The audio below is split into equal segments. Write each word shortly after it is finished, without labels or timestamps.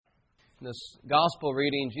In this gospel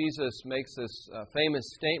reading, Jesus makes this famous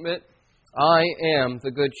statement, I am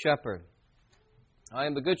the good shepherd. I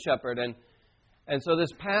am the good shepherd. And so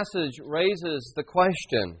this passage raises the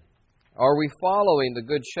question, are we following the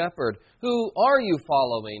good shepherd? Who are you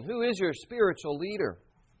following? Who is your spiritual leader?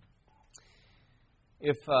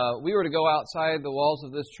 If we were to go outside the walls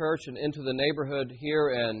of this church and into the neighborhood here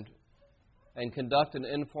and conduct an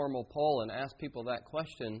informal poll and ask people that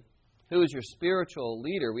question, who is your spiritual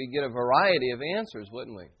leader? We'd get a variety of answers,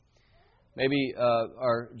 wouldn't we? Maybe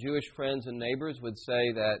our Jewish friends and neighbors would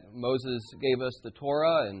say that Moses gave us the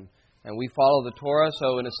Torah and we follow the Torah.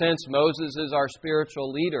 So in a sense, Moses is our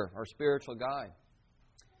spiritual leader, our spiritual guide.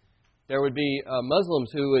 There would be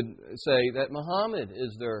Muslims who would say that Muhammad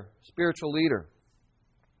is their spiritual leader.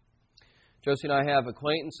 Josie and I have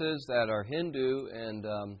acquaintances that are Hindu, and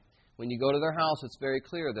when you go to their house, it's very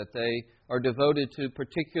clear that they are devoted to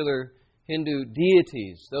particular Hindu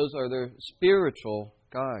deities. Those are their spiritual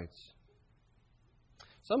guides.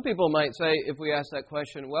 Some people might say, if we ask that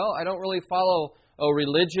question, well, I don't really follow a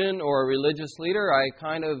religion or a religious leader. I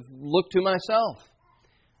kind of look to myself.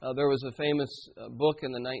 There was a famous book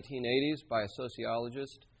in the 1980s by a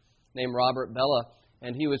sociologist named Robert Bellah,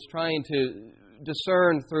 and he was trying to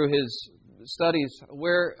discern through his studies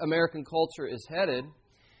where American culture is headed.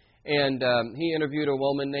 And he interviewed a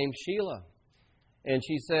woman named Sheila. And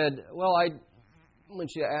she said, when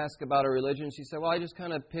she asked about a religion, she said, I just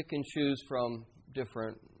kind of pick and choose from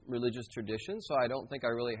different religious traditions, so I don't think I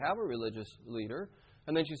really have a religious leader.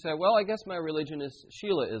 And then she said, I guess my religion is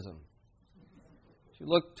Sheilaism. She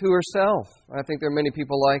looked to herself. I think there are many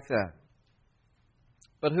people like that.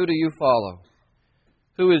 But who do you follow?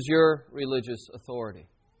 Who is your religious authority?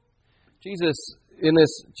 Jesus, in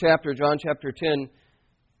this chapter, John chapter 10,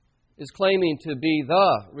 is claiming to be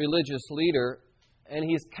the religious leader, and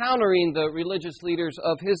he's countering the religious leaders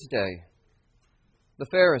of his day, the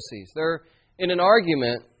Pharisees. They're in an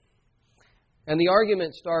argument, and the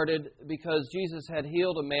argument started because Jesus had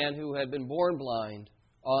healed a man who had been born blind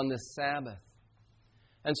on the Sabbath.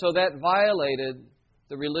 And so that violated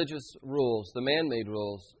the religious rules, the man-made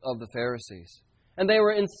rules of the Pharisees. And they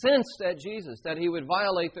were incensed at Jesus that he would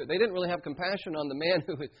violate They didn't really have compassion on the man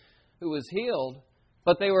who was healed,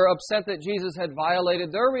 but they were upset that Jesus had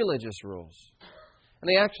violated their religious rules. And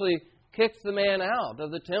they actually kicked the man out of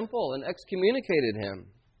the temple and excommunicated him.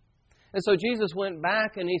 And so Jesus went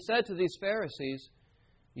back and he said to these Pharisees,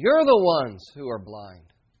 you're the ones who are blind.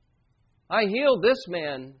 I healed this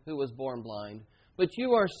man who was born blind, but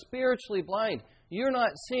you are spiritually blind. You're not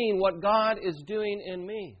seeing what God is doing in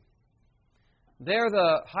me. They're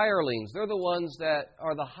the hirelings. They're the ones that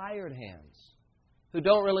are the hired hands who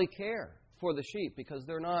don't really care for the sheep because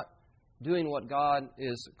they're not doing what God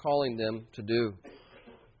is calling them to do.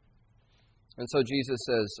 And so Jesus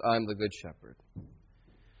says, I'm the good shepherd.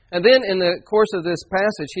 And then in the course of this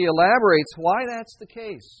passage, he elaborates why that's the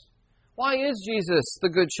case. Why is Jesus the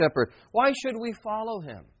good shepherd? Why should we follow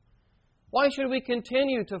him? Why should we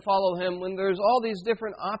continue to follow him when there's all these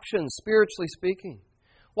different options, spiritually speaking?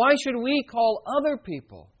 Why should we call other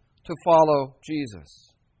people to follow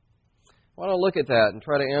Jesus? I want to look at that and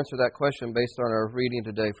try to answer that question based on our reading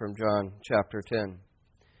today from John chapter 10.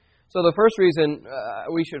 So the first reason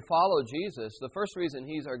we should follow Jesus, the first reason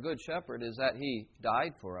he's our good shepherd is that he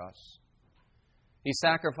died for us. He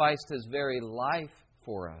sacrificed his very life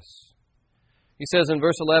for us. He says in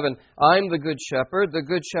verse 11, I'm the good shepherd. The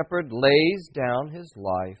good shepherd lays down his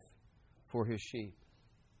life for his sheep.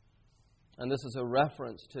 And this is a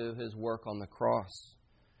reference to his work on the cross.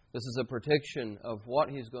 This is a prediction of what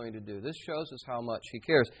he's going to do. This shows us how much he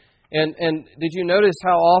cares. And did you notice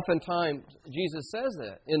how oftentimes Jesus says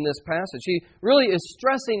that in this passage? He really is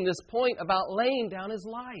stressing this point about laying down his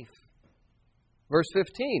life. Verse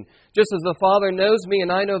 15, just as the Father knows me and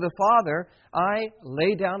I know the Father, I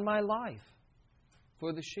lay down my life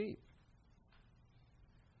for the sheep.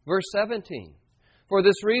 Verse 17, for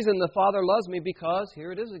this reason the Father loves me because,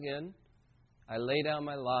 here it is again, I lay down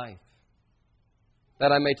my life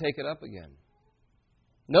that I may take it up again.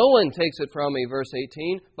 No one takes it from me, verse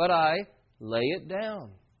 18, but I lay it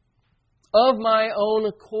down of my own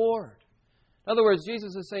accord. In other words,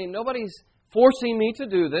 Jesus is saying, nobody's forcing me to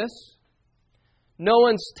do this. No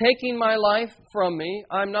one's taking my life from me.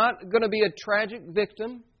 I'm not going to be a tragic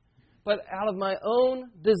victim, but out of my own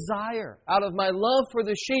desire, out of my love for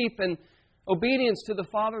the sheep and obedience to the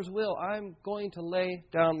Father's will, I'm going to lay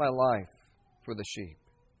down my life for the sheep.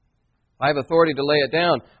 I have authority to lay it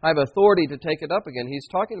down. I have authority to take it up again. He's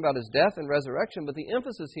talking about his death and resurrection, but the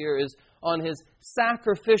emphasis here is on his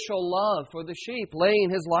sacrificial love for the sheep,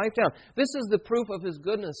 laying his life down. This is the proof of his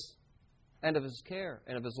goodness and of his care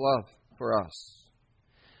and of his love for us.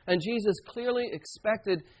 And Jesus clearly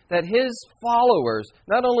expected that His followers,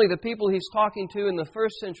 not only the people He's talking to in the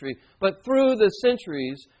first century, but through the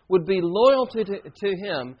centuries, would be loyal to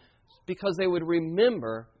Him because they would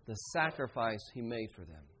remember the sacrifice He made for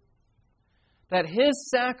them. That His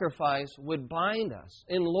sacrifice would bind us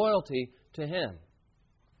in loyalty to Him.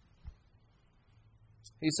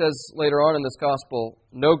 He says later on in this Gospel,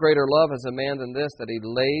 "No greater love has a man than this, that he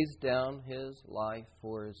lays down his life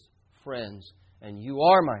for his friends. And you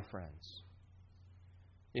are my friends,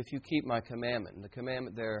 if you keep my commandment." And the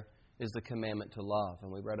commandment there is the commandment to love.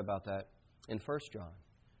 And we read about that in 1 John.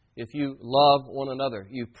 If you love one another,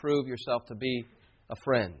 you prove yourself to be a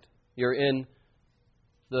friend. You're in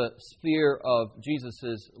the sphere of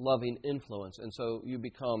Jesus' loving influence. And so you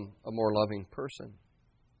become a more loving person.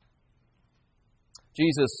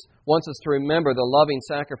 Jesus wants us to remember the loving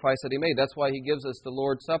sacrifice that He made. That's why He gives us the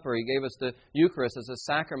Lord's Supper. He gave us the Eucharist as a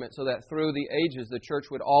sacrament so that through the ages the church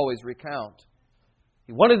would always recount.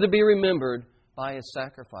 He wanted to be remembered by His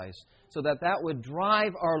sacrifice so that that would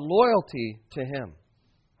drive our loyalty to Him.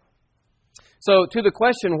 So to the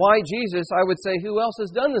question, why Jesus, I would say, who else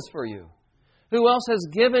has done this for you? Who else has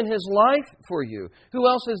given His life for you? Who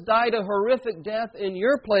else has died a horrific death in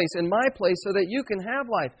your place, in my place, so that you can have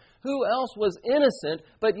life? Who else was innocent,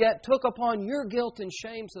 but yet took upon your guilt and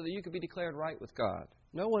shame so that you could be declared right with God?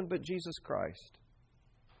 No one but Jesus Christ.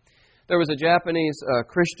 There was a Japanese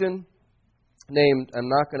Christian named, I'm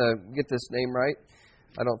not going to get this name right,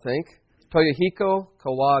 I don't think, Toyohiko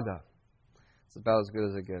Kawaga. It's about as good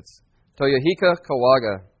as it gets. Toyohiko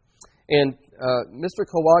Kawaga. And Mr.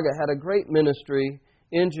 Kawaga had a great ministry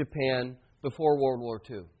in Japan before World War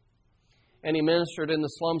II. And he ministered in the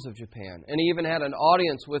slums of Japan. And he even had an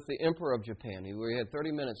audience with the Emperor of Japan. He had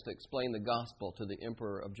 30 minutes to explain the gospel to the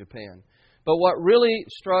Emperor of Japan. But what really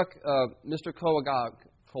struck Mr.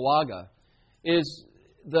 Kawaga is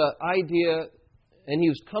the idea, and he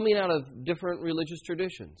was coming out of different religious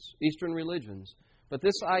traditions, Eastern religions, but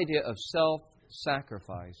this idea of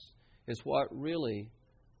self-sacrifice is what really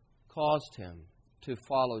caused him to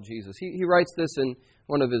follow Jesus. He writes this in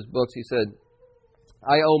one of his books. He said,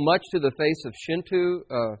 "I owe much to the faith of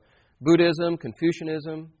Shinto, Buddhism,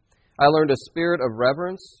 Confucianism. I learned a spirit of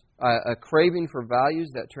reverence, a craving for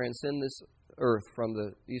values that transcend this earth from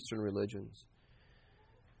the Eastern religions."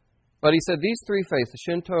 But he said, "These three faiths,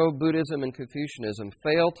 Shinto, Buddhism, and Confucianism,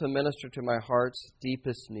 fail to minister to my heart's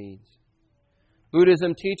deepest needs.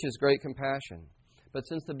 Buddhism teaches great compassion. But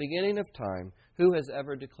since the beginning of time, who has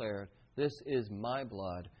ever declared, 'This is my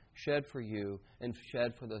blood, shed for you and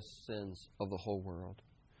shed for the sins of the whole world'?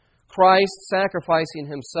 Christ sacrificing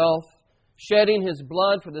Himself, shedding His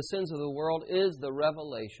blood for the sins of the world is the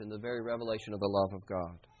revelation, the very revelation of the love of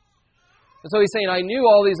God." And so he's saying, I knew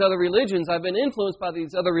all these other religions, I've been influenced by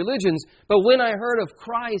these other religions, but when I heard of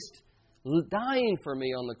Christ dying for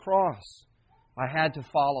me on the cross, I had to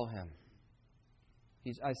follow Him.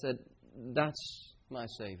 I said, that's my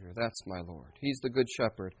Savior, that's my Lord. He's the Good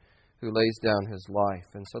Shepherd who lays down His life.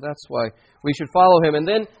 And so that's why we should follow Him. And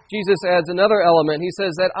then Jesus adds another element. He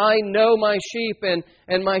says that I know my sheep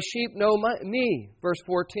and my sheep know me. Verse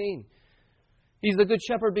 14. He's the Good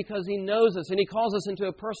Shepherd because He knows us and He calls us into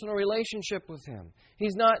a personal relationship with Him.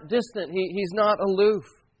 He's not distant. He's not aloof.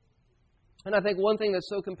 And I think one thing that's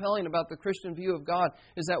so compelling about the Christian view of God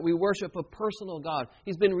is that we worship a personal God.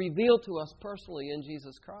 He's been revealed to us personally in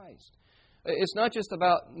Jesus Christ. It's not just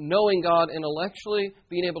about knowing God intellectually,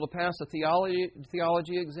 being able to pass a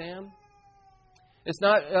theology exam. It's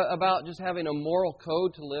not about just having a moral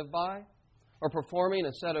code to live by or performing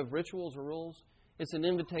a set of rituals or rules. It's an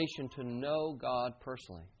invitation to know God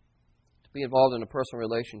personally, to be involved in a personal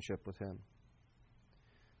relationship with Him.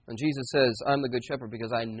 And Jesus says, I'm the Good Shepherd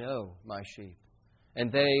because I know my sheep,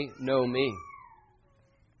 and they know me.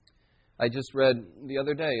 I just read the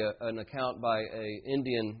other day an account by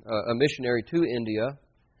a missionary to India.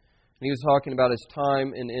 And he was talking about his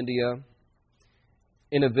time in India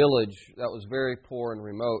in a village that was very poor and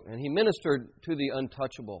remote. And he ministered to the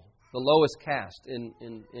untouchable, the lowest caste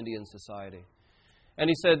in Indian society. And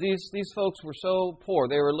he said these folks were so poor.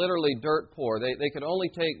 They were literally dirt poor. They could only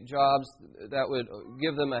take jobs that would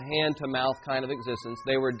give them a hand-to-mouth kind of existence.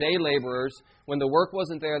 They were day laborers. When the work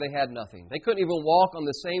wasn't there, they had nothing. They couldn't even walk on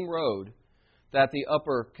the same road that the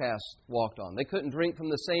upper caste walked on. They couldn't drink from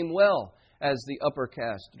the same well as the upper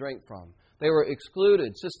caste drank from. They were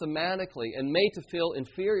excluded systematically and made to feel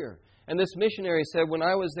inferior. And this missionary said, when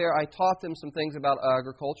I was there, I taught them some things about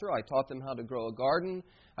agriculture. I taught them how to grow a garden.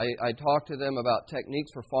 I talked to them about techniques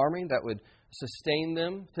for farming that would sustain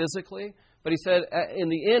them physically. But he said, in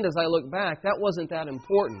the end, as I look back, that wasn't that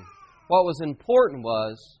important. What was important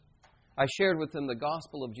was I shared with them the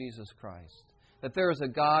gospel of Jesus Christ. That there is a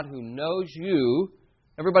God who knows you.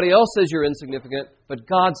 Everybody else says you're insignificant, but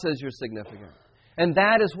God says you're significant. And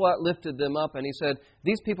that is what lifted them up. And he said,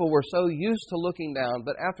 these people were so used to looking down,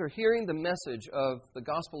 but after hearing the message of the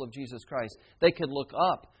gospel of Jesus Christ, they could look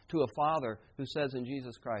up to a Father who says in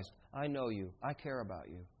Jesus Christ, I know you, I care about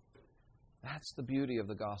you. That's the beauty of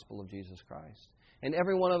the gospel of Jesus Christ. And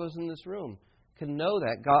every one of us in this room can know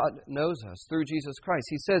that God knows us through Jesus Christ.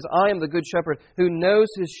 He says, I am the good shepherd who knows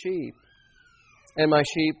his sheep, and my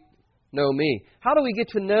sheep know me. How do we get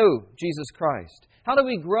to know Jesus Christ? How do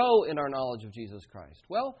we grow in our knowledge of Jesus Christ?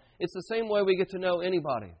 Well, it's the same way we get to know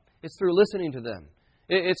anybody. It's through listening to them.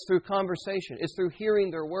 It's through conversation. It's through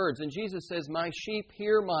hearing their words. And Jesus says, my sheep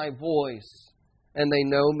hear my voice, and they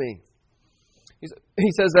know me.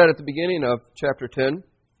 He says that at the beginning of chapter 10.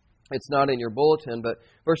 It's not in your bulletin, but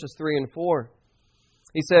verses 3 and 4.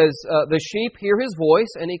 He says, the sheep hear his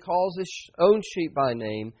voice, and he calls his own sheep by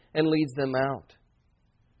name and leads them out.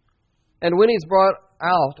 And when he's brought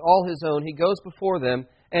out all his own, he goes before them,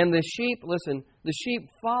 and the sheep, listen, the sheep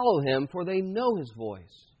follow him, for they know his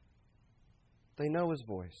voice. They know his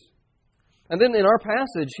voice. And then in our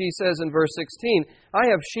passage, he says in verse 16, I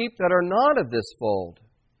have sheep that are not of this fold.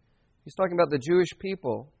 He's talking about the Jewish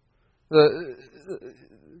people.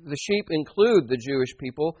 The sheep include the Jewish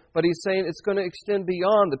people, but he's saying it's going to extend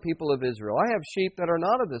beyond the people of Israel. I have sheep that are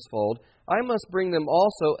not of this fold. I must bring them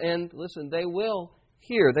also, and listen, they will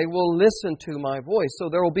hear. They will listen to my voice. So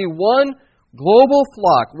there will be one global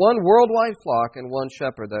flock, one worldwide flock, and one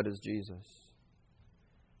shepherd, that is Jesus.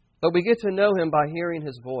 But we get to know him by hearing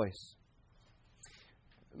his voice.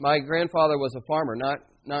 My grandfather was a farmer,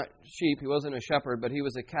 not sheep. He wasn't a shepherd, but he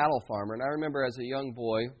was a cattle farmer. And I remember as a young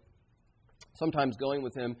boy, sometimes going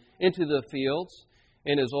with him into the fields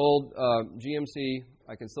in his old GMC,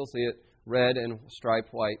 I can still see it, red and striped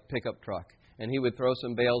white pickup truck. And he would throw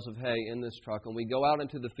some bales of hay in this truck, and we'd go out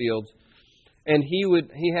into the fields. And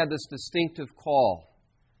he had this distinctive call,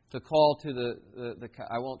 to call to the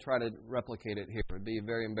I won't try to replicate it here. It would be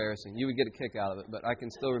very embarrassing. You would get a kick out of it, but I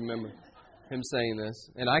can still remember him saying this.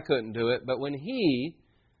 And I couldn't do it. But when he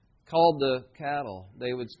called the cattle,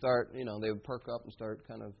 they would start, they would perk up and start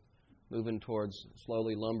kind of moving towards,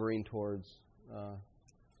 slowly lumbering towards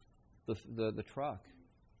the truck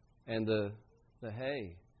and the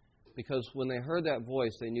hay. Because when they heard that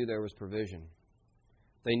voice, they knew there was provision.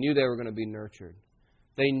 They knew they were going to be nurtured.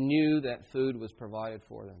 They knew that food was provided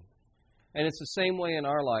for them. And it's the same way in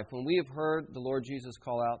our life. When we have heard the Lord Jesus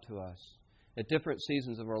call out to us at different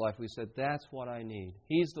seasons of our life, we said, that's what I need.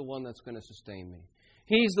 He's the one that's going to sustain me.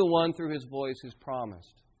 He's the one through his voice who's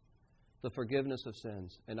promised the forgiveness of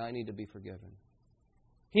sins, and I need to be forgiven.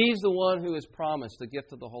 He's the one who has promised the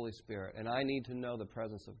gift of the Holy Spirit, and I need to know the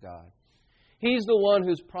presence of God. He's the one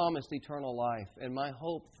who's promised eternal life, and my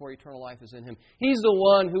hope for eternal life is in him. He's the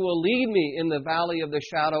one who will lead me in the valley of the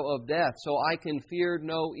shadow of death, so I can fear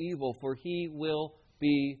no evil, for he will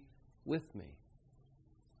be with me.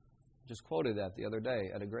 Just quoted that the other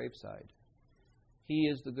day at a graveside. He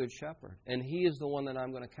is the good shepherd, and he is the one that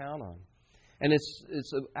I'm going to count on. And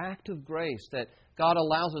it's an act of grace that God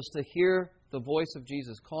allows us to hear the voice of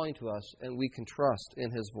Jesus calling to us, and we can trust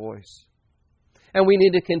in his voice. And we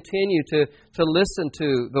need to continue to listen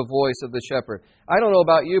to the voice of the shepherd. I don't know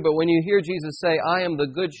about you, but when you hear Jesus say, I am the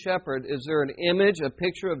good shepherd, is there an image, a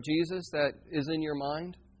picture of Jesus that is in your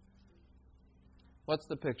mind? What's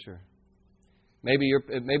the picture? Maybe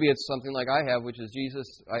it's something like I have, which is Jesus.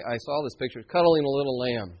 I saw this picture, cuddling a little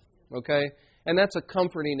lamb. Okay? And that's a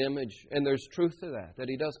comforting image, and there's truth to that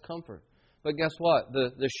he does comfort. But guess what?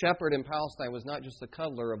 The shepherd in Palestine was not just a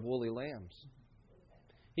cuddler of woolly lambs.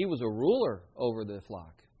 He was a ruler over the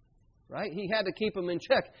flock, right? He had to keep them in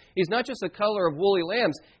check. He's not just a cuddler of woolly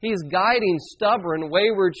lambs. He's guiding stubborn,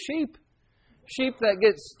 wayward sheep. Sheep that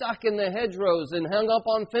get stuck in the hedgerows and hung up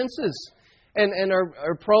on fences and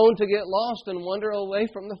are prone to get lost and wander away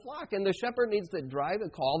from the flock. And the shepherd needs to drive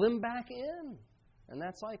and call them back in. And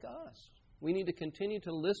that's like us. We need to continue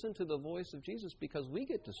to listen to the voice of Jesus because we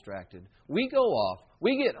get distracted. We go off.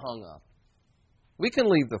 We get hung up. We can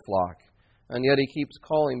leave the flock. And yet he keeps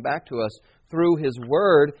calling back to us through his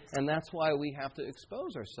word. And that's why we have to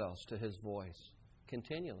expose ourselves to his voice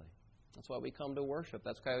continually. That's why we come to worship.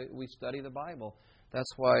 That's why we study the Bible.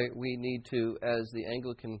 That's why we need to, as the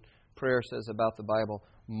Anglican prayer says about the Bible,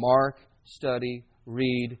 mark, study,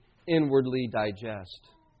 read, inwardly digest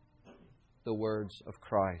the words of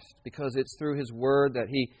Christ. Because it's through his word that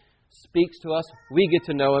he speaks to us. We get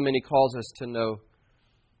to know him, and he calls us to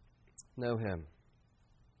know him.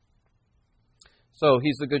 So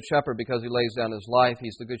He's the Good Shepherd because He lays down His life.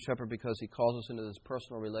 He's the Good Shepherd because He calls us into this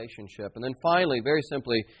personal relationship. And then finally, very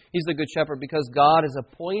simply, He's the Good Shepherd because God has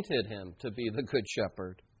appointed Him to be the Good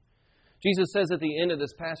Shepherd. Jesus says at the end of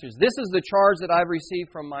this passage, "This is the charge that I've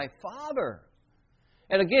received from my Father."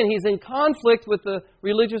 And again, He's in conflict with the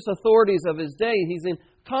religious authorities of His day. He's in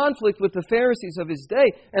conflict with the Pharisees of His day.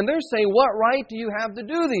 And they're saying, what right do you have to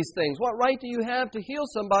do these things? What right do you have to heal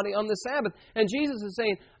somebody on the Sabbath? And Jesus is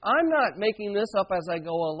saying, I'm not making this up as I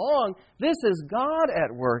go along. This is God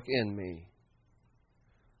at work in me.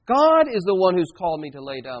 God is the one who's called me to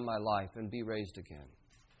lay down my life and be raised again.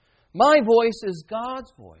 My voice is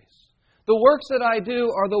God's voice. The works that I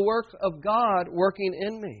do are the works of God working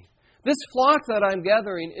in me. This flock that I'm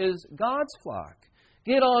gathering is God's flock.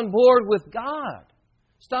 Get on board with God.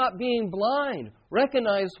 Stop being blind.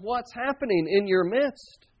 Recognize what's happening in your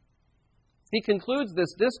midst. He concludes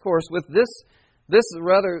this discourse with this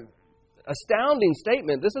rather astounding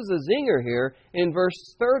statement. This is a zinger here in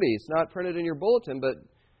verse 30. It's not printed in your bulletin, but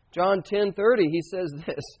John 10:30, He says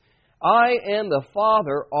this, "I and the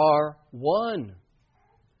Father are one."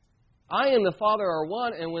 I and the Father are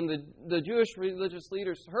one. And when the Jewish religious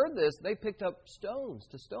leaders heard this, they picked up stones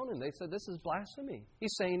to stone Him. They said, this is blasphemy.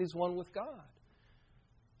 He's saying He's one with God.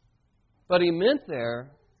 But He meant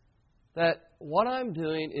there that what I'm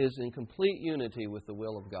doing is in complete unity with the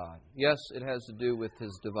will of God. Yes, it has to do with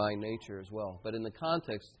His divine nature as well. But in the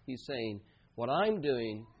context, He's saying, what I'm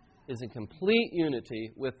doing is in complete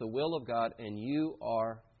unity with the will of God, and you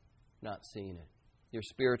are not seeing it. You're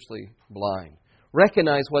spiritually blind.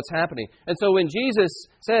 Recognize what's happening. And so when Jesus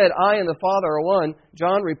said, I and the Father are one,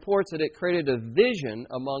 John reports that it created a division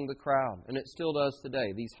among the crowd. And it still does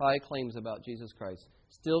today. These high claims about Jesus Christ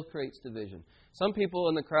still creates division. Some people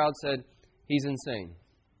in the crowd said, He's insane.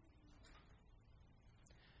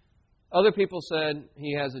 Other people said,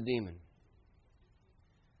 He has a demon.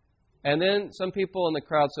 And then some people in the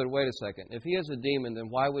crowd said, wait a second. If He has a demon, then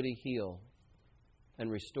why would He heal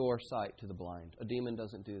and restore sight to the blind? A demon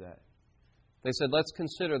doesn't do that. They said, let's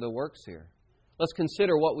consider the works here. Let's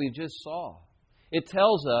consider what we just saw. It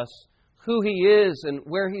tells us who He is and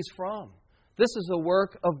where He's from. This is a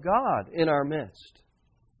work of God in our midst.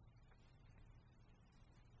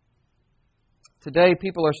 Today,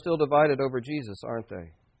 people are still divided over Jesus, aren't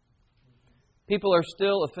they? People are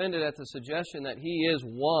still offended at the suggestion that He is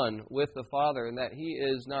one with the Father and that He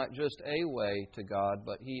is not just a way to God,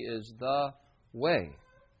 but He is the way.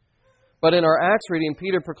 But in our Acts reading,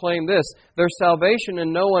 Peter proclaimed this, there's salvation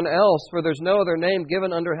in no one else, for there's no other name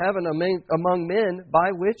given under heaven among men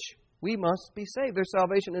by which we must be saved. There's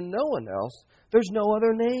salvation in no one else. There's no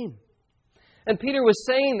other name. And Peter was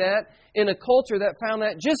saying that in a culture that found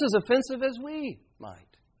that just as offensive as we might.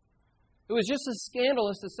 It was just as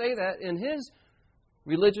scandalous to say that in his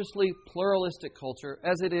religiously pluralistic culture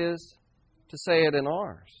as it is to say it in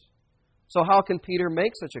ours. So how can Peter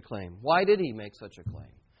make such a claim? Why did he make such a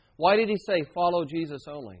claim? Why did he say, follow Jesus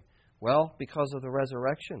only? Well, because of the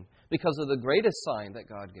resurrection. Because of the greatest sign that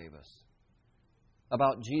God gave us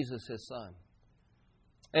about Jesus, His Son.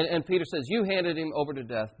 And Peter says, you handed Him over to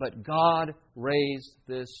death, but God raised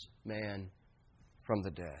this man from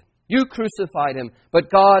the dead. You crucified Him,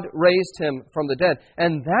 but God raised Him from the dead.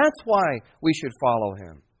 And that's why we should follow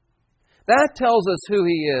Him. That tells us who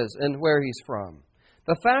He is and where He's from.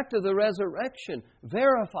 The fact of the resurrection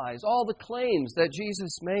verifies all the claims that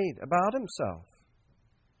Jesus made about Himself.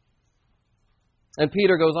 And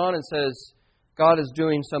Peter goes on and says, God is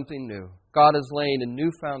doing something new. God is laying a new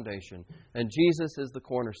foundation. And Jesus is the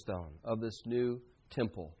cornerstone of this new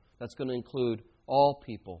temple that's going to include all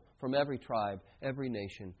people from every tribe, every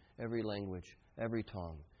nation, every language, every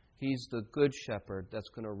tongue. He's the good shepherd that's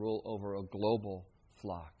going to rule over a global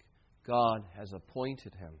flock. God has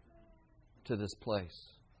appointed Him to this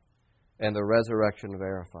place. And the resurrection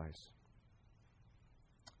verifies.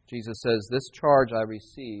 Jesus says, this charge I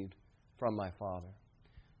received from my Father.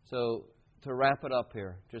 So, to wrap it up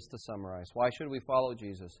here, just to summarize, why should we follow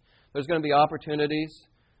Jesus? There's going to be opportunities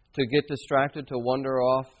to get distracted, to wander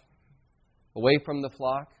off away from the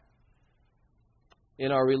flock.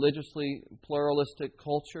 In our religiously pluralistic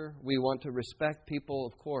culture, we want to respect people,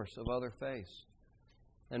 of course, of other faiths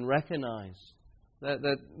and recognize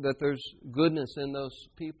that there's goodness in those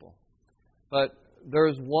people. But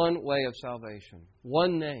there's one way of salvation,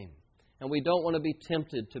 one name. And we don't want to be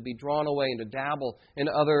tempted to be drawn away and to dabble in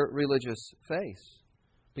other religious faiths.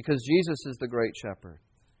 Because Jesus is the great shepherd.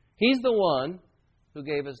 He's the one who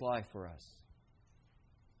gave His life for us.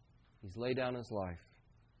 He's laid down His life.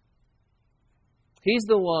 He's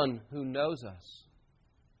the one who knows us,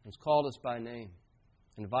 has called us by name,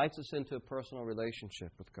 invites us into a personal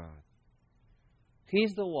relationship with God.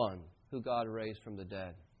 He's the one who God raised from the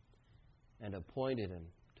dead and appointed him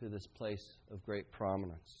to this place of great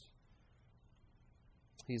prominence.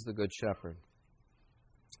 He's the Good Shepherd.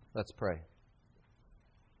 Let's pray.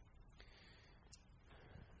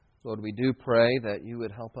 Lord, we do pray that you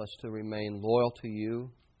would help us to remain loyal to you.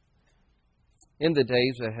 In the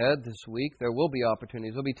days ahead this week, there will be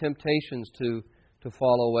opportunities. There will be temptations to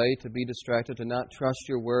fall away, to be distracted, to not trust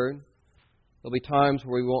your word. There will be times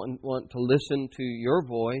where we won't want to listen to your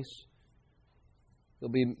voice. There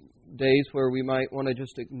will be days where we might want to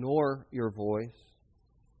just ignore your voice.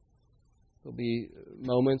 There will be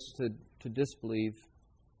moments to disbelieve.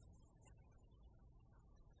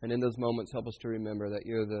 And in those moments, help us to remember that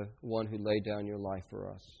you're the one who laid down your life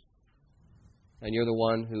for us. And you're the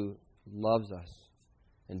one who loves us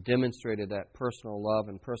and demonstrated that personal love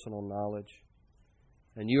and personal knowledge.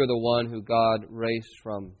 And you are the one who God raised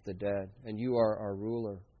from the dead. And you are our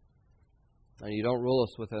ruler. And you don't rule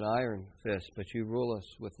us with an iron fist, but you rule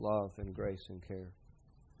us with love and grace and care.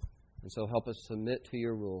 And so help us submit to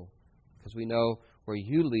your rule, because we know where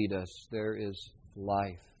you lead us, there is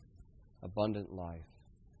life, abundant life.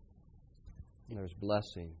 And there's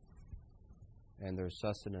blessing, and there's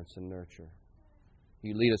sustenance and nurture.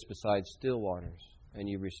 You lead us beside still waters, and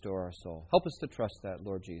you restore our soul. Help us to trust that,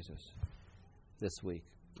 Lord Jesus, this week.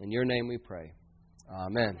 In your name we pray.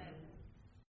 Amen.